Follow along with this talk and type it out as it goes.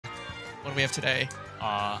What do we have today?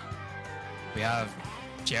 We have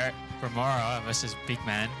Remora versus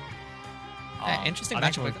Bigman. Yeah, interesting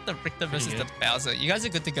matchup. We've got the Richter versus the Bowser. You guys are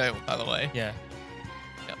good to go, by the way. Yeah.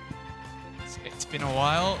 Yep. It's been a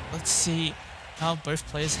while. Let's see how both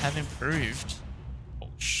players have improved. Oh,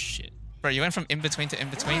 shit. Bro, you went from in-between to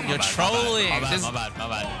in-between. You're trolling. My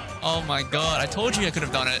bad. Oh my god. I told you I could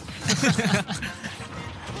have done it.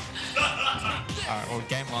 Alright, well,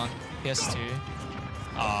 game 1, PS2.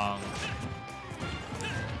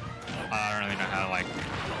 I don't really know how, like,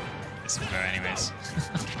 this will go anyways.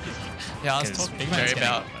 Yeah, I was talking to Jerry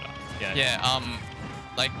about...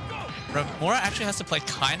 like, remora actually has to play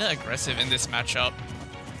kind of aggressive in this matchup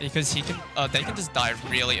because he can, they can just die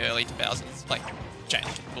really early to Bowser's, like,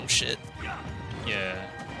 jank bullshit. Yeah.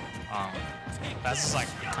 Bowser's, like,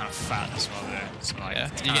 kind of fat as well, though. So, like, yeah,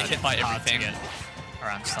 you get hit by everything. To get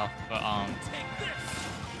around stuff, but,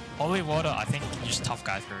 Holy Water, I think you can just tough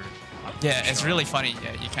guy through. Yeah, it's really funny.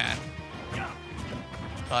 Yeah, you can.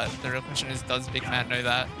 But the real question is, does Bigman know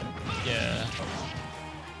that? Yeah.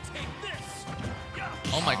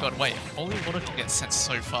 Oh my god, wait. Holy Water can get sent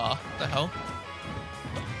so far. What the hell?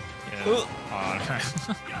 Yeah. Oh, no.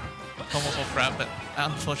 Tomahawk grab, but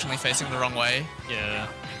unfortunately facing the wrong way. Yeah.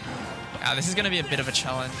 This is going to be a bit of a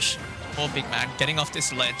challenge for Bigman. Getting off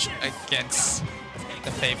this ledge against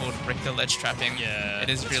the fabled Richter ledge trapping. Yeah. It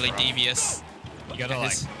is really devious. You gotta,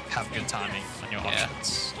 like, have good timing on your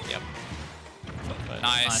options. Yep. But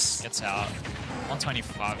nice. Gets out.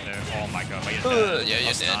 125 though. Oh my god. Yeah,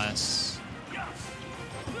 you're dead. Nice.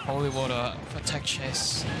 Holy Water for tech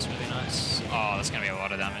chase. That's really nice. Oh, that's gonna be a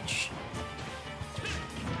lot of damage.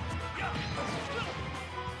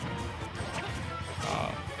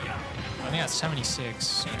 I think that's 76.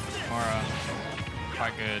 So Mora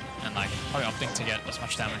quite good, and like probably opting to get as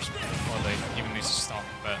much damage before they even lose the stock,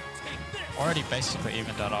 but already basically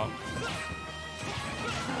evened that up.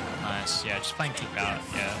 Nice, yeah, just playing keep out.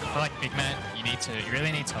 Yeah, for like Bigman, you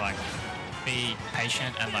really need to like be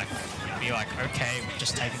patient and like be like okay with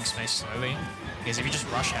just taking space slowly, because if you just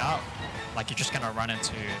rush out, like you're just gonna run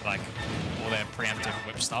into like all their preemptive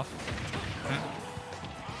whip stuff.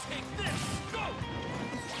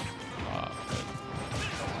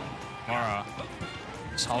 Mora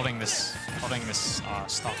is holding this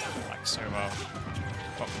stock like so well.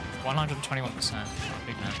 But 121%.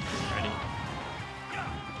 Bigman ready.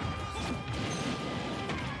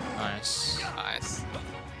 Nice. Nice.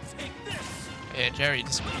 Yeah, Jerry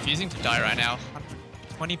just refusing to die right now.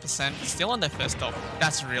 20%. Still on their first stop.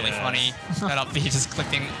 That's really funny. That up B just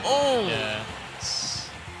clicking. Oh! Yeah.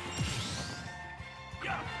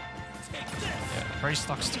 Pretty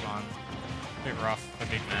stock's too on. A bit rough for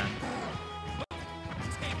Bigman.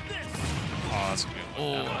 Oh, that's good.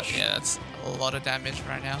 Oh, yeah, that's a lot of damage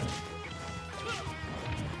right now.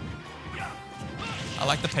 I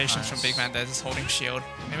like the patience from Bigman there, just holding shield.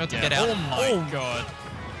 Maybe able to get out. Oh my god.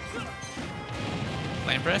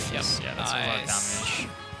 Flame breath? Yep. Yeah, that's a lot of damage.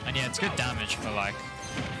 And yeah, it's good damage for like...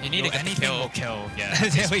 You need to get the kill. Will kill. Yeah.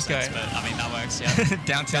 There we go. But, I mean, that works, yeah.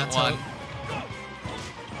 Down tilt 1.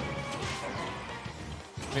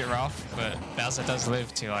 A bit rough, but Bowser does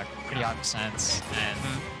live to like pretty high percents, and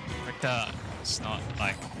Richter is not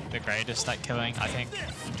like the greatest at killing, I think.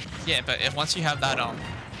 Yeah, but once you have that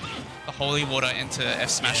the Holy Water into F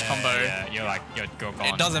Smash combo, you're gone.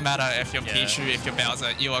 It doesn't matter if you're Pichu, if you're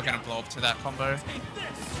Bowser, you are gonna blow up to that combo.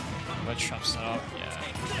 Let's trap set up. Yeah,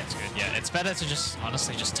 that's good. Yeah, it's better to just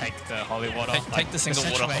honestly just take the Holy Water. Take the single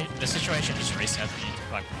water. The situation just resets me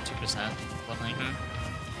to like 2% something.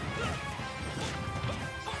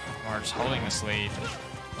 Or just holding this lead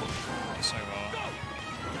so well.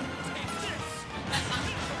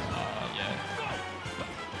 Yeah.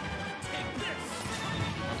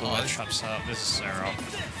 Oh, traps up. This is so rough.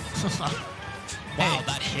 Wow,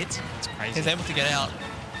 that hit. It's crazy. He's able to get out.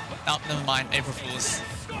 Oh, never mind. April Fools.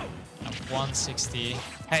 160.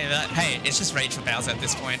 Hey, it's just rage for Bowser at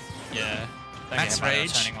this point. Yeah. Max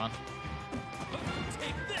rage.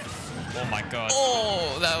 Oh my god.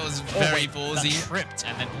 Oh, that was very ballsy. That tripped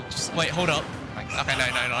and then he just... Wait, hold up. Okay,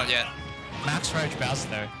 no, not yet. Max rage Bowser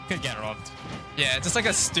though. Could get robbed. Yeah, just like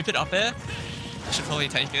a stupid up air. I should probably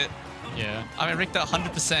take it. Yeah. I mean, Richter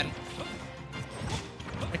 100%.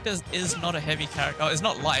 Richter is not a heavy character. Oh, it's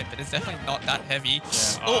not light, but it's definitely not that heavy.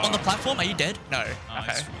 Yeah. Oh, on the platform? Are you dead? No.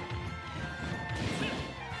 Okay.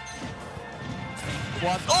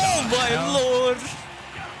 What? Oh my lord!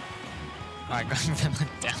 Alright, going from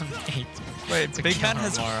down 8. Wait, Bigman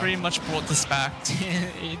has pretty much brought this back.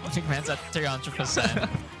 Bigman's at 300%.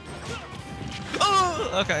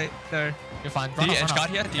 Oh, okay. No. You're fine. Do you edge guard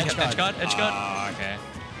here? Do you have edge guard? Edge guard? Oh, okay.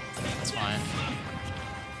 That's fine.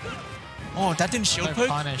 Oh, that didn't shield No poke?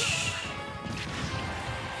 punish.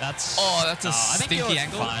 That's... Oh, that's a I think stinky you're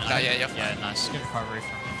angle. fine. No, yeah, Yeah, nice. Good recovery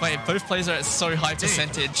from... Wait, both players are at so high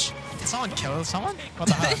percentage. Did someone kill someone? What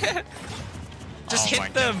the heck? Just Oh my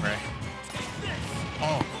hit them. God, bro.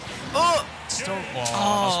 Oh. Oh! Still... Oh,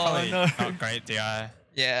 Oh, that was probably no. not great DI.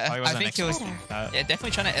 Yeah, Probably I wasn't think he was expecting that. yeah,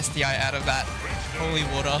 definitely trying to SDI out of that holy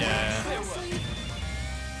water. Yeah.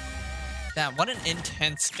 Damn, what an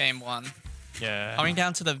intense game one. Yeah. Coming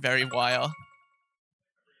down to the very wire.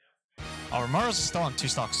 Oh, Remora's still on 2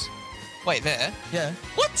 stocks. Wait, there? Yeah.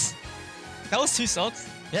 What? That was 2 stocks?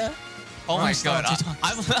 Yeah. Oh my Remora's still god. on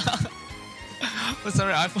 2 stocks. I'm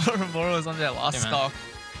sorry, I thought Remora was on their last Yeah, man. stock.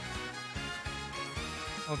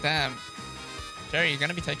 Oh damn. Jerry, you're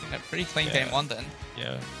gonna be taking a pretty clean Yeah. game one then.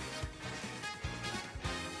 Yeah.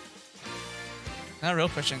 Now real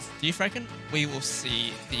questions. Do you reckon we will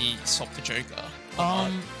see the swap to Joker? or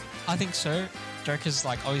not? I think so. Joker's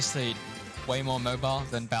like obviously way more mobile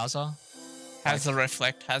than Bowser. Has the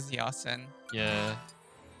reflect, has the Arsene. Yeah.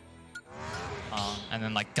 And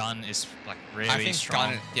then like Gun is like really I think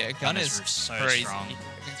strong. Gun is so crazy strong.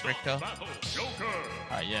 against Richter.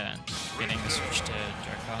 Yeah, getting the switch to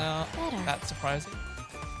Joker. That's surprising.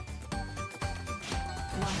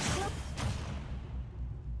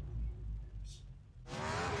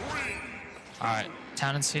 Alright,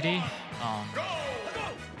 Town and City.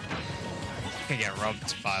 Could get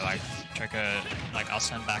robbed by like Joker, like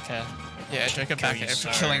Arsene back here. Yeah, Joker back you air, so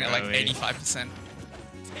killing at like early. 85%.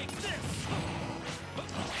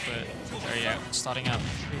 But yeah, starting out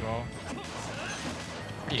pretty well.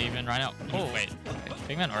 Pretty even right now. Oh wait,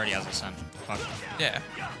 Bigman already has a son. Fuck. Yeah.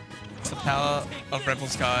 It's the power of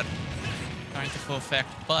Rebel's Guard going to full effect,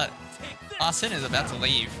 but Arsene is about to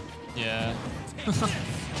leave. Yeah.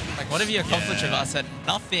 Like, what have you accomplished with Yeah. Arsene?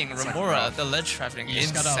 Nothing. It's like Remora, rough. the ledge trapping, You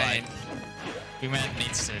just insane. gotta, Bigman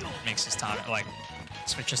needs to mix his time, like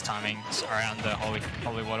switch his timings around the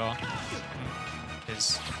holy water.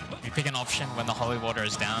 Because if you pick an option when the holy water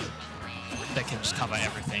is down, that can just cover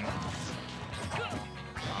everything.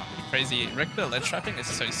 Crazy. Richter ledge trapping is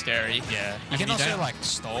so scary. Yeah. You And can you also don't- like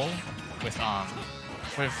stall with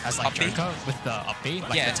With as like up B? Joker with the up B,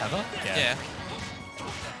 like Yeah. the tether. Yeah.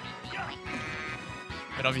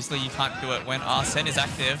 But obviously you can't do it when Arsene is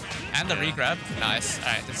active. And the Yeah. regrab. Nice.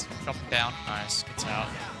 Alright, just drop it down. Nice, gets out.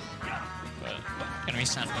 But gonna be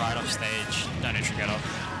sent right off stage. Don't need to get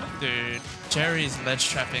off. Dude, Jerry's ledge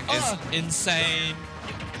trapping is insane.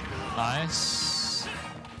 Nice.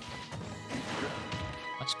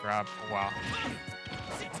 Let's grab. Oh, wow.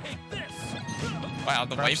 Wow,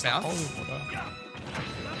 the wave Grabs the bounce. holy water.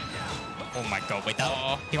 Oh my god, wait,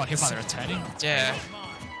 that he got hit by the returning? Yeah.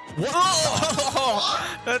 Whoa!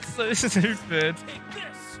 That's so stupid.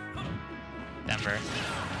 Denver.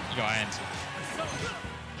 You go end.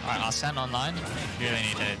 Alright, Arsene online. You really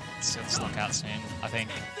need to seal this knockout soon, I think.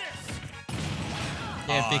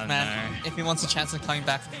 Yeah, Oh, big man. no. If he wants a chance of coming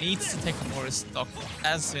back, needs to take a more stock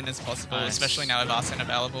as soon as possible, Nice. especially now with Arsene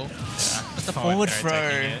available. Yeah. But the forward throw,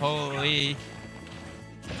 taking it. holy.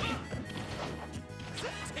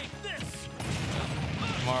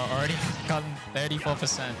 More already gotten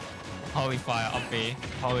 34%. Holy fire, up B,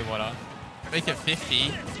 holy water. Make it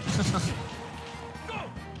 50.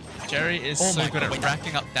 Jerry is Oh so my good God, at wait,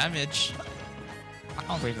 racking up damage. I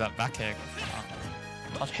can't believe that back kick.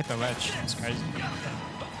 I'll hit the ledge. That's crazy.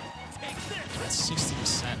 That's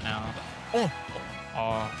 60% now. Oh!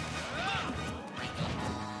 Oh.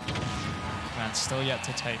 Man, still yet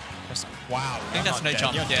to take. Wow. I think that's no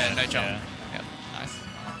jump. Yeah, no jump. Yeah, Yep, nice.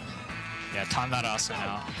 yeah, time that Arsene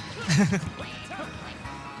now.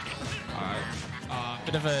 Alright.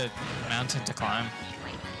 Bit of a mountain to climb.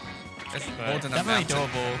 It's But more than a definitely mountain.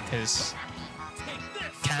 doable because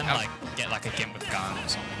can Yep. like get like a gimp with gun or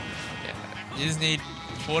something. Yeah. You just need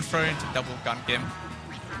forward throw into double gun gimp.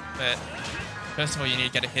 But first of all, you need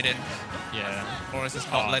to get a hit in, Yeah. or is this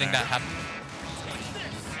not Oh, letting no. that happen?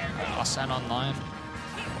 Arsene online.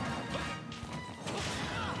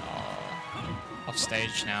 Oh, off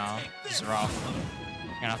stage now. This is rough.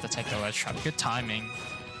 You're gonna have to take the ledge trap. Good timing.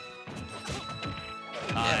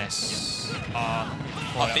 Nice. Oh,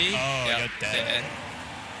 Poppy? oh, Yep, you're dead.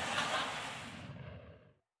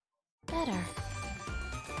 Better.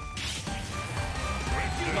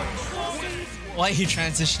 Why are you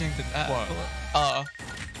transitioning to that? What? Oh,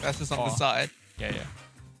 that's just on the Oh. side. Yeah, yeah.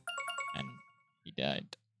 And he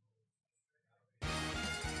died.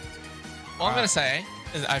 What I'm gonna say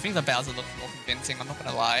is I think the Bowser looks more convincing, I'm not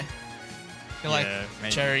gonna lie. I feel Yeah, like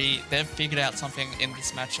maybe. Jerry, they've figured out something in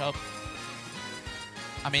this matchup.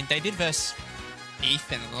 I mean, they did verse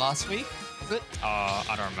Ethan last week, was it? I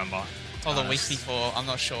don't remember. Or the week Honest. before, I'm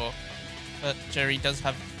not sure. but Jerry does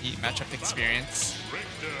have the matchup experience.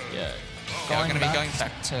 Yeah. Going to be going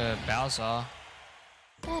back to Bowser.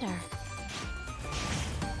 Better.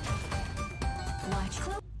 Watch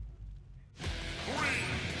close.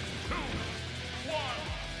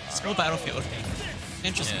 Still Battlefield.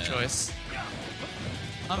 Interesting choice.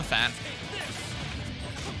 I'm a fan.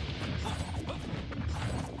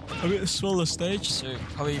 A bit smaller stage, so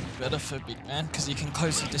probably better for Bigman because you can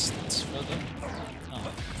close the distance further.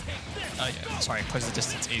 Oh yeah, sorry, close the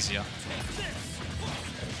distance easier.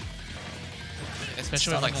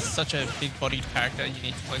 Especially with like such a big-bodied character, you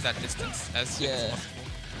need to close that distance as soon as possible.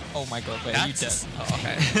 Oh my god, wait, are you dead? Oh,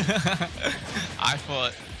 okay. I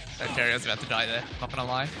thought that Jerry was about to die there, not gonna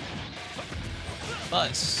lie.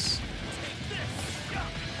 But...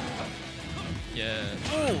 Yeah.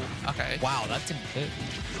 Ooh, okay. Wow, that didn't hit.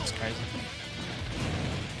 That's crazy.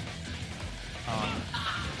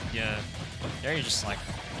 Yeah. Jerry just like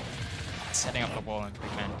setting up the wall and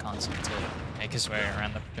Bigman can't seem to make his way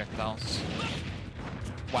around the projectiles.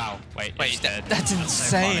 Wow, wait, that's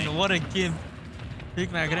insane. So what a give.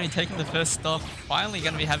 Bigman gonna be taking the first stop. Finally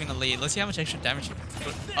gonna be having a lead. Let's see how much extra damage you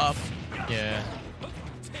can put up. Yeah.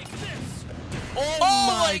 Oh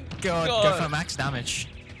my god. Go for max damage.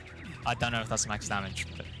 I don't know if that's max damage,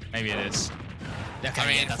 but maybe it is. Okay, I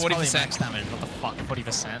mean, yeah, that's 40%. probably max damage. What the fuck?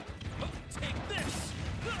 40%?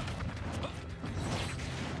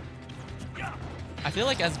 I feel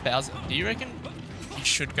like as Bowser, do you reckon you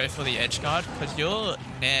should go for the edge guard? Because your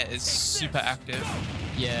Nair is super active.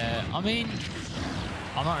 Yeah, I mean,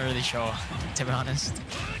 I'm not really sure, to be honest.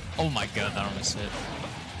 Oh my god, that almost hit.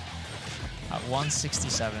 At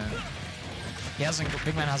 167. He hasn't,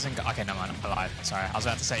 Bigman hasn't got, okay, no mind, I lied. Sorry, I was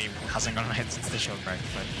about to say he hasn't gotten a hit since the shield break,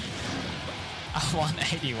 but...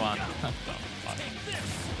 181.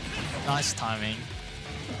 Nice timing.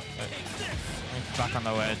 But back on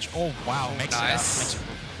the wedge. Oh wow, makes it out. Makes it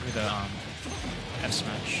through the F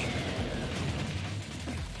smash.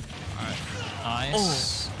 Alright,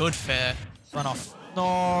 nice. Oh, good fair. Run off.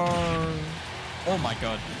 No. Oh my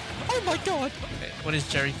god. Oh my god. Okay, what is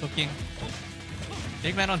Jerry cooking?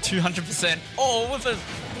 Bigman on 200%. Oh, with an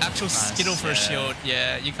actual skittle for a shield.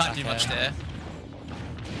 Yeah, you can't do much there.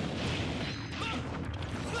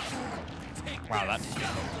 Wow,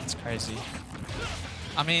 that's crazy.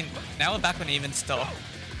 I mean, now we're back on even stock.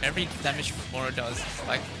 Every damage remora does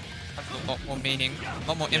like has a lot more meaning, a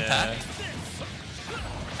lot more impact.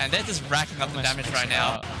 And they're just racking up the damage right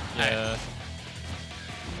now. Yeah.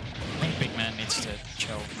 I think Bigman needs to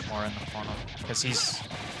chill more in the corner because he's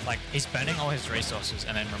burning all his resources,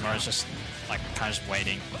 and then Remora's just like kind of just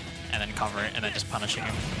waiting and then covering and then just punishing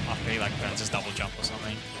him after he like burns his double jump or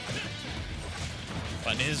something.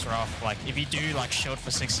 But it is rough. Like if you do like shield for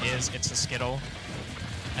 6 years, it's a skittle,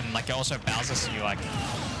 and like it also Bowser, so you like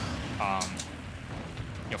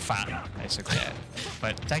you're fat basically. Yeah.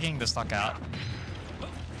 But taking the stock out,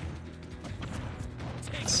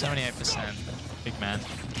 78%. Bigman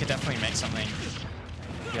could definitely make something.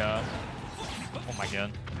 Yeah. Oh my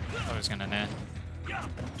god. I thought he was gonna nair.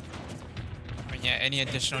 I mean, yeah, any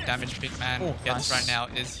additional damage Bigman gets right now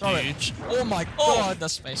is huge. Oh my god, that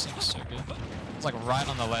spacing is so good. It's like right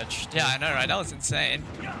on the ledge. Too. Yeah, I know, right? That was insane.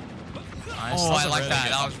 Nice. Oh, I like that.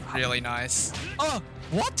 That was really nice. Oh,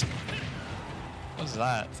 what? What was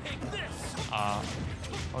that?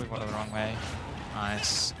 Probably went the wrong way.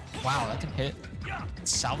 Nice. Wow, that can hit.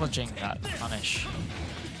 Salvaging that punish.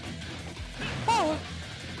 Oh.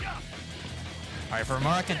 Alright, if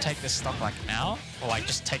Remora can take this stock like now, or like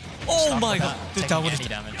just take oh my god, taking any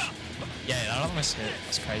damage. Yeah, that almost hit.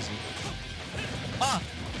 It's crazy.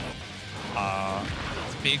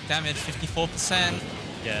 It's big damage, 54%.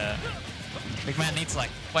 Yeah. Bigman needs like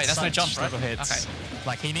that's no jump, right? Hits. Okay.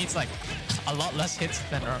 Like he needs like a lot less hits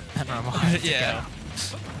than Remora. Yeah.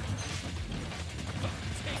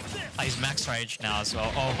 He's max rage now as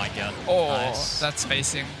well. Oh my god. Oh, nice. That's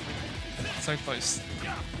spacing. So close.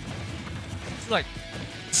 It's like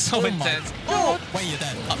so intense. Oh, wait, you're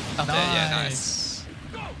dead. Up nice. There, yeah, nice.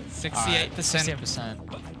 68%. 68%.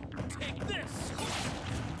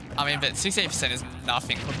 I mean, but 68% is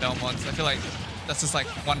nothing for Belmont. I feel like that's just like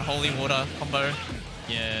one holy water combo.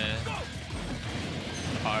 Yeah.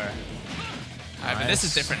 Oh. Alright, but this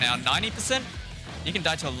is different now. 90%? You can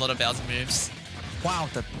die to a lot of Bowser moves. Wow,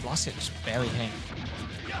 the last hit just barely hit.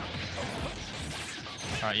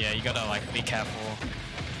 Alright, yeah, you gotta like be careful.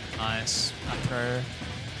 Nice. Up throw.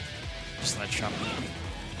 Just let shove.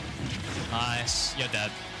 Nice. You're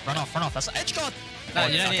dead. Run off, run off. That's edge guard. No,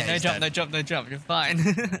 you don't need no jump, no jump, no jump. You're fine.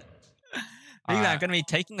 I'm gonna be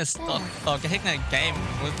taking the stock, taking a game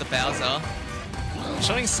with the Bowser.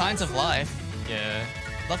 Showing signs of life. Yeah.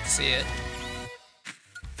 Love to see it.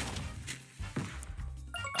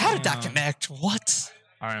 How did that connect? What?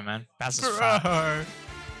 I don't know, man. Bowser's fat. Bro.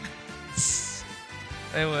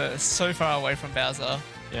 They were so far away from Bowser.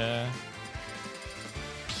 Yeah.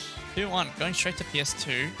 2-1, going straight to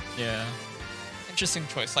PS2. Yeah. Interesting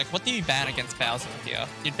choice. Like, what do you ban against Bowser here?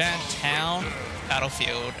 You'd ban Town,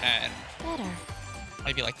 Battlefield, and Better.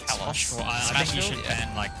 maybe like Kalos. Sure. I think you should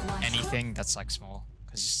ban like anything that's like small,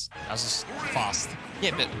 because Bowser's fast.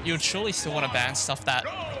 Yeah, but you would surely still want to ban stuff that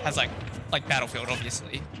has like Battlefield,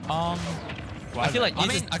 obviously. Well, I feel like I you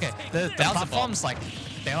mean, just- okay, the Bowser platforms like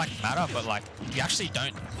they like matter, but like you actually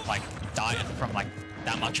don't like die from like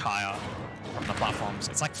that much higher from the platforms.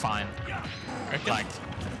 It's like fine.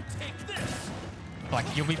 Like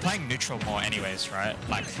you'll be playing neutral more anyways, right?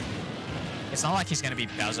 Like it's not like he's gonna be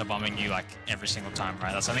Bowser bombing you like every single time,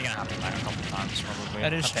 right? That's only gonna happen like a couple times probably.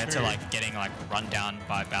 That is compared true. to like getting like run down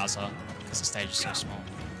by Bowser because the stage is so small.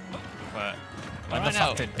 But when Right the now-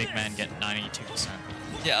 fuck did Bigman get 92%?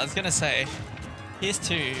 Yeah, I was gonna say,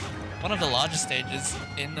 PS2, one of the largest stages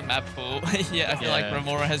in the map pool. Yeah, I feel like Yeah.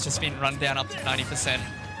 Remora has just been run down up to 90%.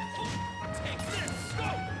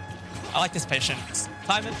 I like this patience.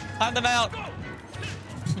 Time them out.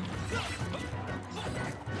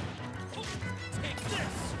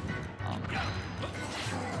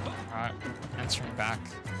 Alright, answering back.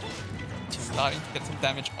 Starting to get some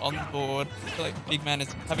damage on the board. I feel like Bigman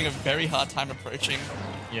is having a very hard time approaching.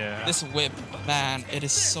 Yeah. This whip, man, it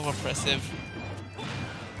is so oppressive.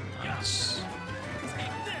 Nice.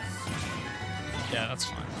 Yeah, that's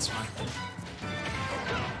fine. That's fine.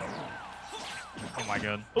 Oh my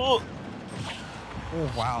god. Oh,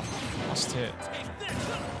 Oh wow. Lost it.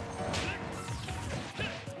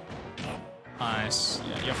 Nice.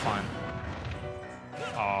 Yeah, you're fine.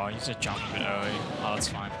 Oh, you just jumped a bit early. Oh, that's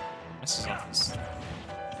fine. Misses off his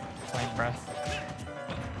flame breath.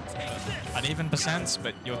 Uneven percents,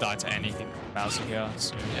 but you'll die to anything from Bowser here.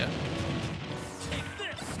 So yeah.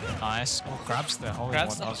 nice. Oh, grabs the holy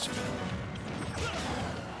Grabs water.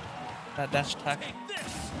 That dash attack.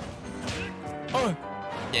 Oh!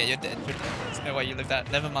 Yeah, you're dead. You're dead. There's no way you live that.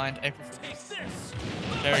 Never mind. April Fool's.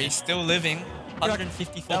 Jerry still living.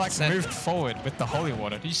 154%. They like moved forward with the holy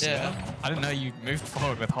water. Did you see Yeah. that? I didn't know you moved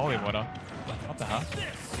forward with holy water. What the hell?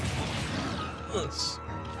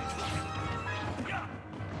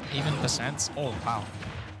 Even percents? Oh wow.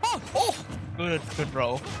 Oh, oh! Good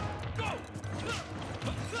roll.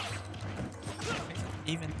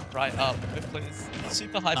 Even right up. Both players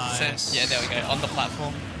super high percent. Nice. Yeah, there we go. On the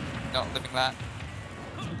platform. Not living that.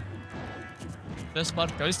 First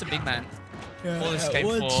blood goes to Bigman. All this game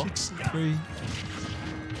for. 163.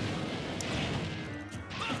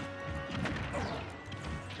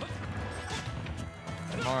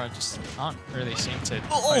 Mora just can't really seem to.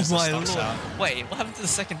 Oh close the my stocks lord. out. Wait, what happened to the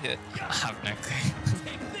second hit? I have no clue.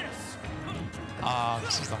 Ah,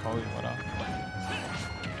 this is the holy water.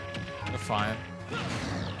 You're fine.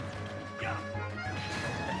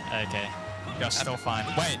 Okay, you're still fine.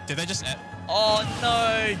 Wait, did they just? Oh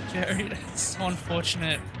no, Jerry, that's so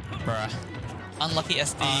unfortunate. Bruh. Unlucky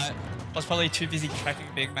SD. Was probably too busy tracking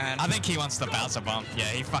Bigman. I think he wants the Bowser bump. Yeah,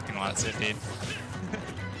 he fucking wants it, dude.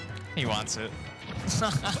 He wants it.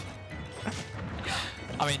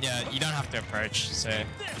 I mean, yeah, you don't have to approach, so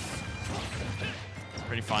it's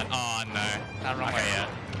pretty fine. Oh no. Wrong Okay, way. yeah.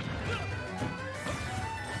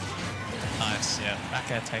 Nice, yeah.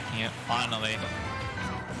 Back air taking it, finally.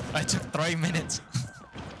 It took 3 minutes.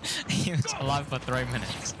 He was alive for 3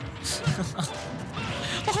 minutes.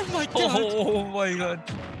 Oh my god! Oh my god.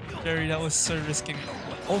 Jerry, that was so risky.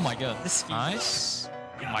 Oh my god. This feed. Nice.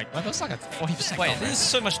 Oh my god, that was like a 40% Wait, coverage. this is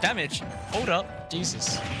so much damage. Hold up.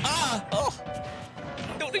 Jesus. Ah! Oh!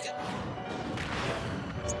 Don't do-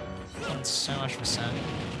 Done so much percent.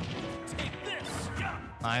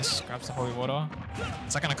 Nice. Grabs the holy water.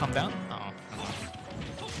 Is that gonna come down? Oh.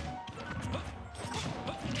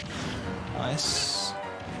 Nice.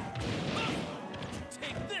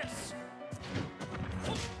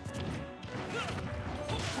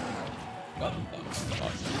 What the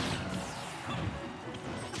fuck?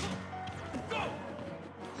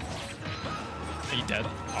 Are you dead?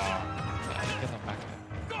 Oh. Get them back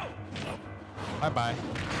there. Bye bye.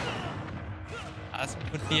 That's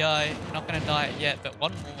a good PI. Not gonna die yet, but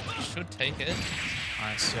one more should take it.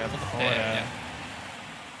 Nice. Yeah, look forward. Yeah.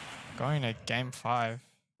 Going to game 5.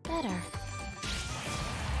 Better.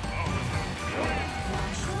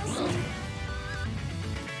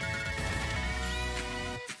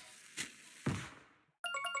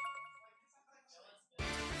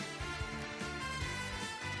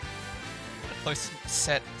 Close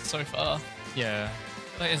set so far. Yeah.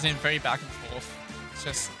 Like, it's been very back and forth. It's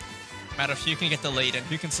just No matter if you can get the lead and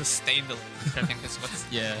who can sustain the lead, which I think is what's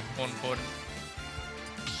Yeah. more important.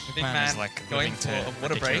 Bigman is like going living for to a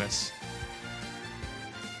water break. ridiculous.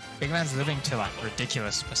 Bigman's living to like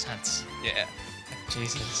ridiculous percents. Yeah.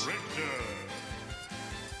 Jesus.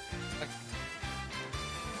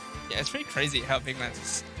 Yeah, it's pretty crazy how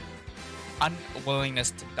Bigman's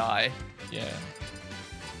unwillingness to die. Yeah.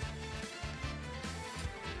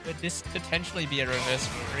 Could this potentially be a reverse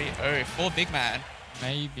 3-0 for Bigman?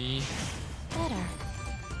 Maybe. Better.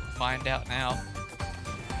 Find out now.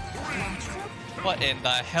 Watch clip. What in the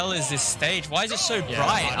hell is this stage? Why is it so Yeah,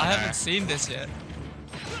 bright? I don't I know. haven't seen this yet.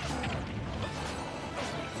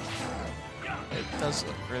 It does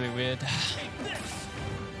look really weird.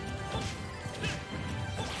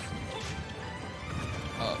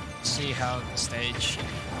 See how the stage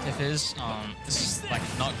differs. This is like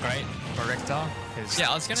not great for Richter because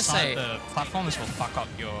Yeah, I was gonna say- the platforms will fuck up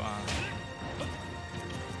your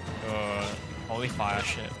holy fire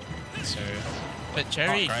shit. So But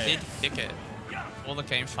Jerry Not great. did pick it. All the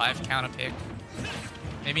game 5 counter pick.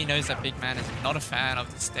 Maybe he knows that Bigman is not a fan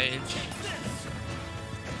of the stage.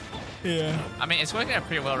 yeah, I mean, it's working out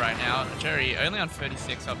pretty well right now. Jerry only on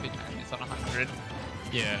 36, while Bigman is on 100.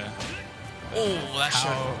 yeah. Oh, that How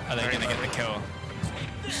should. are they gonna get the kill?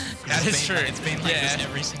 That is true. It's been like Yeah. this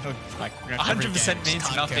every single like. every 100% game, means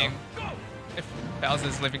just can't nothing. kill. If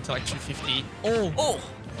Bowser's living to like 250. Oh!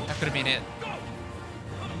 That could have been it.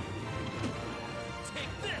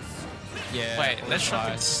 Yeah. Wait, let's try.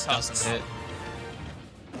 trap it sucks. Doesn't hit.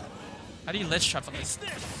 How do you ledge trap on this?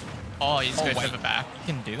 Oh, he's going wait. over back.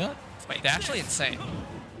 You can do that. Wait, they're actually insane.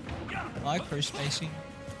 Micro spacing.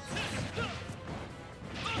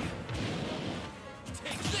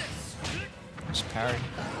 Just parry.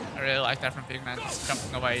 I really like that from Bigman, just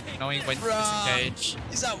jumping away, knowing when to disengage.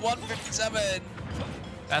 He's at 157.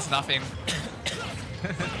 That's nothing.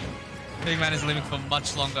 Bigman is living for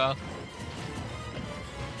much longer.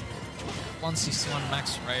 Once he's on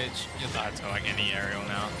max rage, you'll die to like any aerial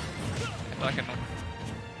now. I feel like I know.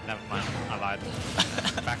 Never mind, I lied.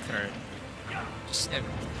 Back through. Just Yeah. boom.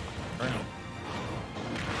 Alright,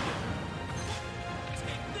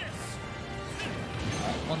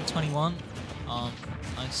 121.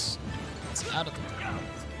 Nice. It's out of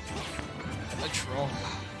the troll.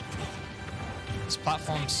 These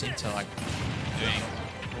platforms seem to like doing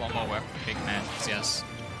a lot more work for Bigman because he has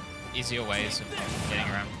easier ways of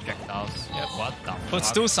getting around projectiles. Yep. What the But fuck?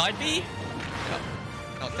 still side B?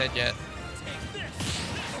 No, not dead yet.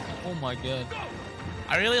 Oh my god.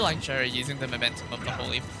 I really like Jerry using the momentum of the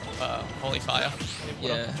holy fire.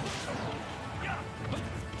 Yeah.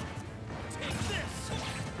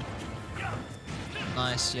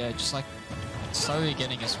 Nice, yeah, just like slowly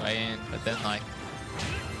getting his way in, but then like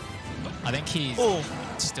I think he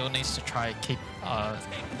still needs to try keep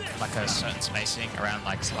like a certain spacing around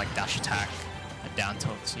like dash attack and down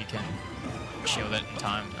tilt so you can shield it in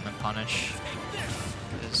time and then punish.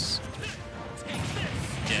 'Cause,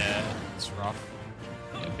 yeah, it's rough.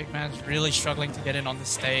 Yeah, Bigman's really struggling to get in on the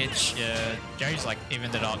stage. Yeah, Jerry's like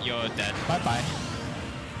evened it up. You're dead. Bye bye.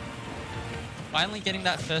 Finally getting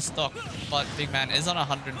that first stock, but Bigman is on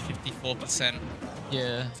 154%.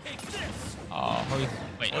 Yeah. Oh,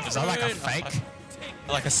 wait, was that like a fake?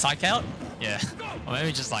 Like a psych out? Yeah. Or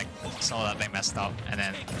maybe just like saw that they messed up and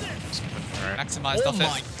then just put it through. Maximized off it. Oh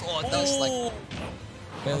my god, that was like Oh!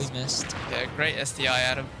 barely missed. Yeah, great SDI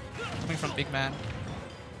out of coming from Bigman.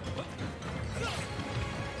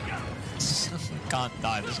 Can't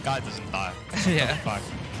die. This guy doesn't die. Yeah. Fuck.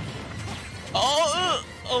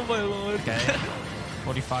 Oh my lord. Okay.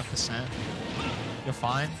 45%. You're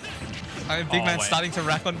fine. I mean, Bigman's wait. starting to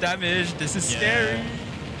rack on damage. This is Yeah. scary.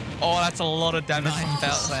 Oh, that's a lot of damage from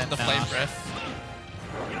 9% the now. flame breath.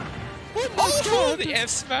 Oh my god, the F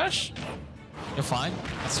smash. You're fine.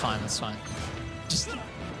 That's fine. That's fine. Just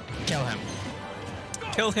kill him.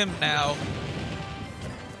 Kill him now.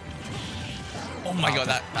 Oh my god,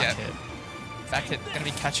 that, back yeah. hit. Back hit, gonna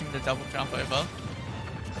be catching the double jump over.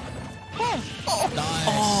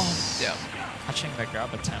 Nice. Yeah. Catching the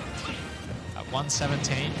grab attempt at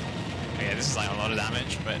 117. Okay, this is like a lot of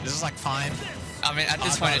damage, but this is like fine. I mean, at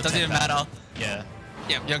this I'd point, it rather doesn't take even that. matter. Yeah.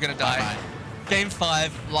 Yep, you're gonna die. Bye-bye. Game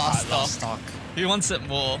 5, last Alright, last stock. stock. Who wants it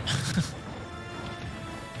more?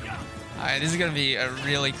 Alright, this is gonna be a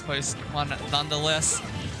really close one nonetheless.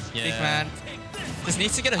 Yeah. Bigman just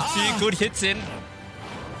needs to get a few good hits in.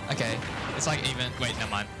 Okay. It's like even. Wait, never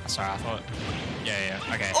mind. Sorry, I thought. Yeah.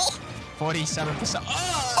 Okay. Oh! 47%.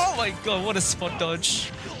 Oh my god, what a spot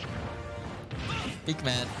dodge.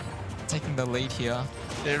 Bigman taking the lead here.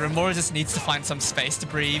 The remora just needs to find some space to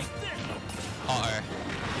breathe. Uh-oh.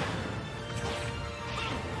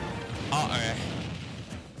 Uh-oh.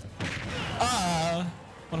 Ah,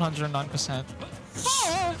 109%.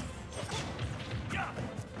 Ah.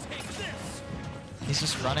 He's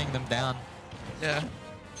just running them down. Yeah.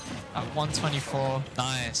 At 124.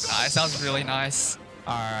 Nice. Nice. That was really nice.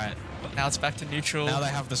 Alright. Now it's back to neutral. Now they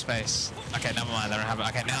have the space. Okay, never mind. They don't have it.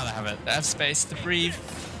 Okay, now they have it. They have space to breathe.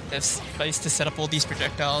 They have space to set up all these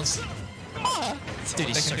projectiles. Ah. Dude,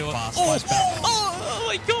 he's so fast. Oh, oh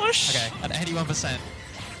my gosh. Okay, at 81%.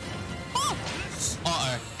 Uh-oh.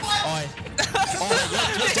 Oh,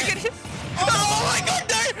 oh my god,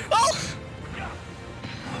 no! Oh!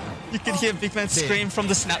 You can hear Bigman scream from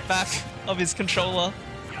the snapback of his controller.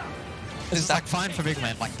 This is like fine for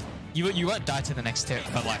Bigman. Like, you won't die to the next tip,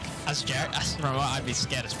 but like, as remora, I'd be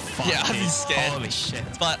scared as fuck. Yeah, I'd be scared. Holy shit.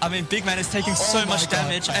 But, I mean, Bigman is taking so much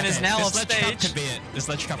damage and is now off This ledge cup stage. could be it. This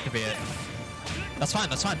ledge cup could be it. That's fine,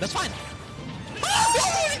 that's fine, that's fine.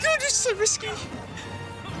 Oh my god, it's so risky.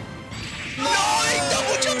 No, he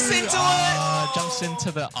double jumps into it. Jumps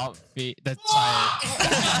into the up beat, the side.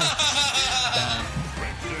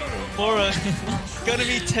 Mora gonna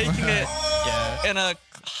be taking it Yeah. in a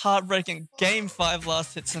heartbreaking Game 5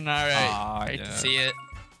 last hit scenario. Great to yeah. see it.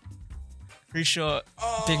 Pretty sure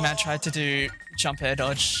Bigman tried to do jump air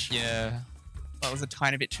dodge. Yeah. That was a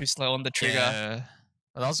tiny bit too slow on the trigger. Yeah.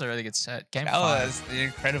 Well, that was a really good set. Game That 5. was an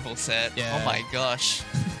incredible set. Yeah. Oh my gosh.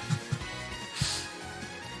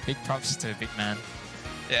 Big props to Bigman.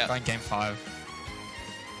 Yeah. Going Game 5.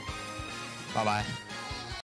 Bye-bye.